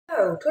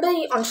Hello,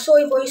 today on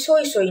Soy Boy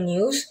Soy Soy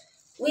News,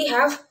 we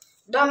have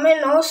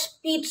Domino's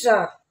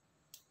Pizza.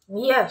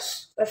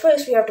 Yes, but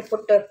first we have to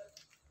put the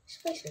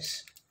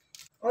spices.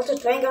 Also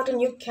trying out a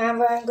new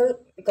camera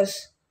angle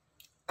because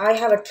I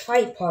have a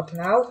tripod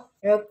now.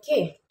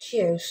 Okay,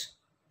 cheers.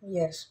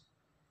 Yes.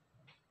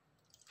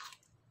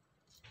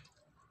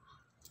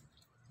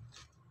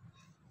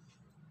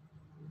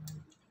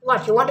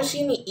 What, you want to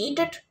see me eat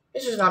it?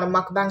 This is not a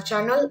mukbang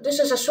channel, this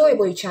is a Soy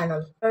Boy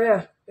channel. Oh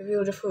yeah,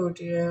 review the food,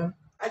 yeah.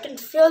 I can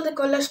feel the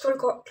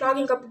cholesterol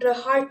clogging up the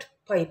heart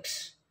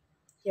pipes.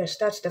 Yes,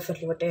 that's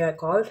definitely what they are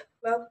called.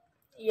 Well,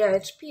 yeah,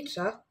 it's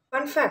pizza.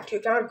 Fun fact,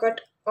 you cannot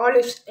get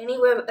olives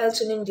anywhere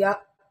else in India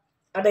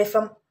other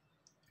from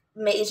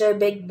major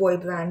big boy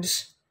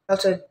brands.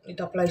 Also, it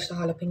applies to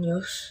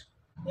jalapenos.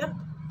 Yep,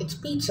 it's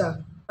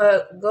pizza.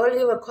 Girl,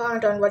 leave a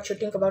comment on what you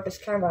think about this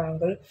camera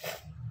angle.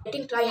 I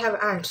think I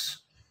have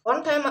ants.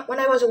 One time when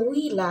I was a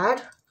wee lad,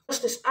 there was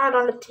this ad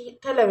on the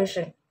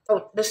television.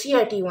 Oh, the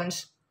CRT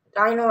ones.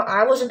 I know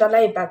I wasn't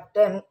alive back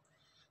then,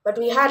 but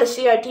we had a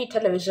CRT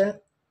television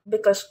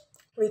because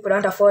we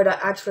couldn't afford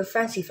the ads for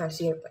fancy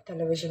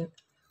television.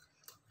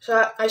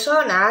 So I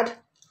saw an ad,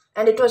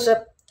 and it was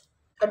a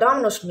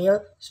Domino's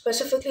meal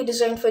specifically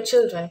designed for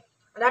children.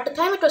 And at the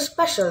time, it was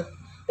special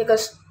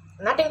because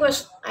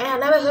I had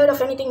never heard of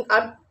anything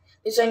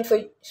designed for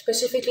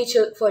specifically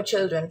for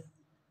children.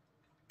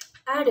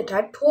 And it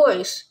had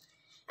toys.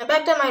 And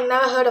back then, I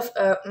never heard of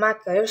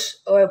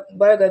Macca's or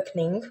Burger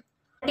King.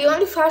 The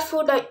only fast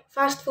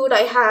food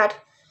I had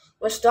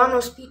was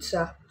Domino's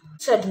Pizza.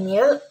 Said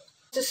meal,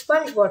 it's a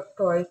SpongeBob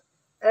toy.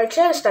 And I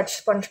cherished that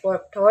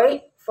SpongeBob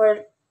toy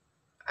for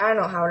I don't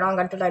know how long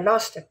until I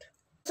lost it.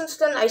 Since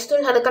then, I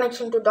still had a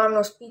connection to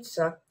Domino's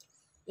Pizza,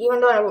 even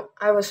though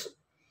I was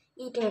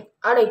eating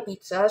other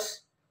pizzas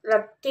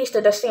that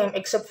tasted the same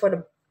except for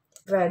the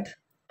bread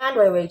and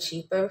were way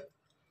cheaper.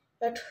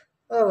 But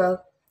oh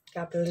well,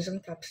 capitalism.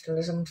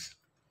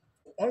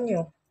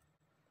 Onion.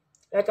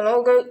 Like an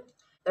ogre,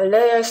 the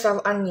layers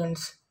of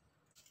onions.